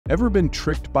Ever been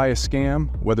tricked by a scam?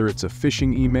 Whether it's a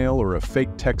phishing email or a fake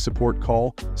tech support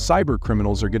call,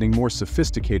 cybercriminals are getting more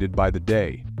sophisticated by the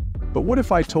day. But what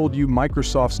if I told you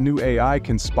Microsoft's new AI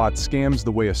can spot scams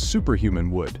the way a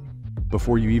superhuman would,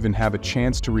 before you even have a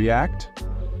chance to react?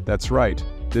 That's right,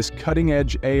 this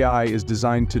cutting-edge AI is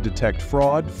designed to detect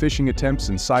fraud, phishing attempts,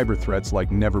 and cyber threats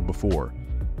like never before.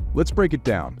 Let's break it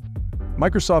down.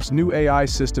 Microsoft's new AI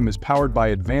system is powered by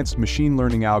advanced machine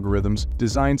learning algorithms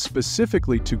designed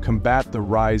specifically to combat the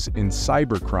rise in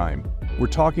cybercrime. We're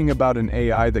talking about an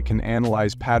AI that can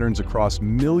analyze patterns across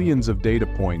millions of data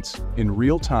points in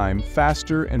real time,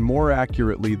 faster and more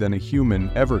accurately than a human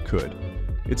ever could.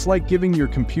 It's like giving your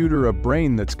computer a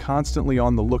brain that's constantly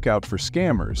on the lookout for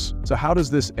scammers. So how does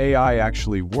this AI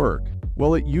actually work?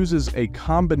 Well, it uses a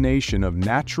combination of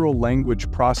natural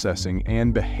language processing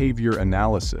and behavior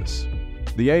analysis.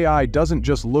 The AI doesn't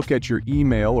just look at your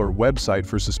email or website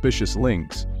for suspicious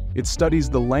links. It studies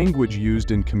the language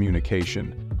used in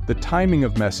communication, the timing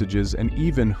of messages, and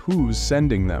even who's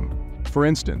sending them. For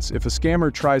instance, if a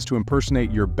scammer tries to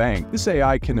impersonate your bank, this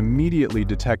AI can immediately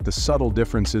detect the subtle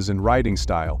differences in writing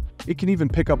style. It can even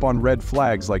pick up on red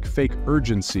flags like fake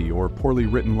urgency or poorly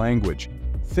written language,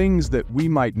 things that we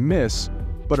might miss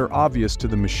but are obvious to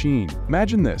the machine.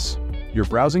 Imagine this. You're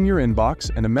browsing your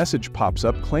inbox and a message pops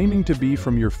up claiming to be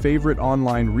from your favorite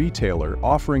online retailer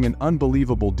offering an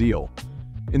unbelievable deal.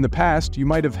 In the past, you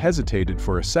might have hesitated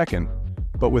for a second,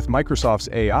 but with Microsoft's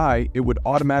AI, it would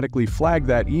automatically flag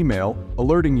that email,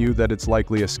 alerting you that it's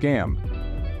likely a scam.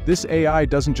 This AI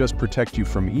doesn't just protect you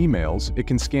from emails, it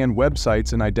can scan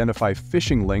websites and identify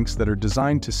phishing links that are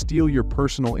designed to steal your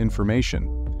personal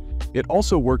information. It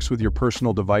also works with your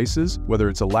personal devices, whether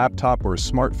it's a laptop or a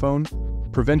smartphone,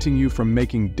 preventing you from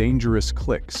making dangerous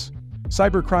clicks.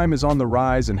 Cybercrime is on the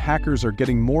rise and hackers are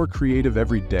getting more creative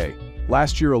every day.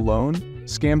 Last year alone,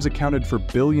 scams accounted for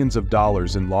billions of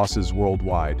dollars in losses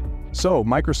worldwide. So,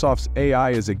 Microsoft's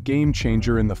AI is a game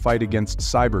changer in the fight against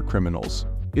cybercriminals.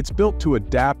 It's built to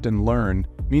adapt and learn,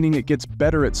 meaning it gets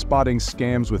better at spotting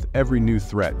scams with every new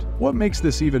threat. What makes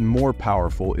this even more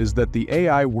powerful is that the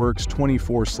AI works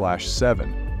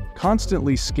 24/7.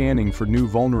 Constantly scanning for new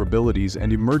vulnerabilities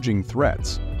and emerging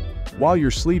threats. While you're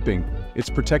sleeping, it's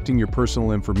protecting your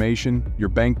personal information, your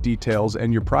bank details,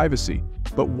 and your privacy.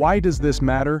 But why does this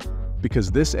matter?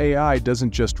 Because this AI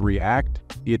doesn't just react,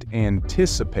 it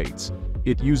anticipates.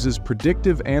 It uses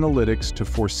predictive analytics to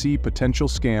foresee potential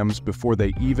scams before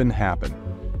they even happen.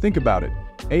 Think about it.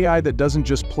 AI that doesn't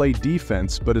just play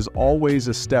defense but is always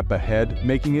a step ahead,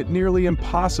 making it nearly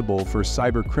impossible for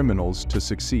cybercriminals to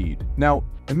succeed. Now,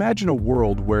 imagine a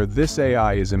world where this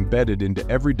AI is embedded into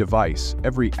every device,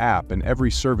 every app, and every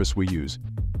service we use.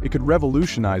 It could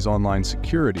revolutionize online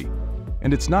security.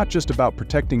 And it's not just about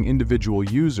protecting individual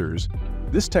users.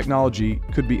 This technology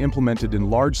could be implemented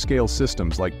in large-scale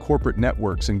systems like corporate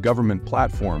networks and government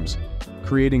platforms,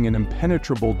 creating an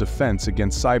impenetrable defense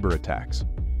against cyber attacks.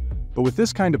 But with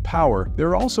this kind of power, there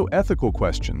are also ethical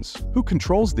questions. Who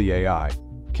controls the AI?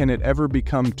 Can it ever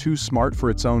become too smart for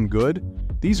its own good?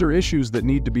 These are issues that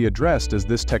need to be addressed as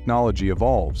this technology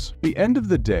evolves. At the end of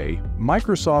the day,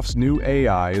 Microsoft's new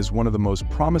AI is one of the most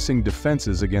promising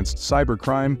defenses against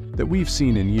cybercrime that we've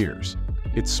seen in years.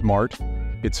 It's smart,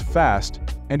 it's fast,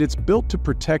 and it's built to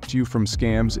protect you from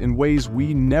scams in ways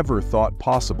we never thought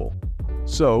possible.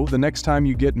 So, the next time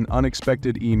you get an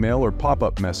unexpected email or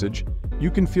pop-up message, you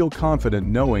can feel confident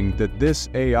knowing that this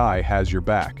AI has your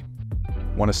back.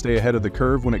 Want to stay ahead of the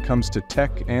curve when it comes to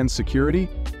tech and security?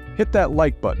 Hit that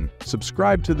like button,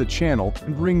 subscribe to the channel,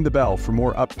 and ring the bell for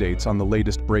more updates on the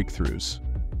latest breakthroughs.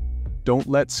 Don't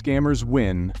let scammers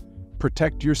win.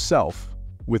 Protect yourself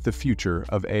with the future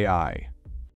of AI.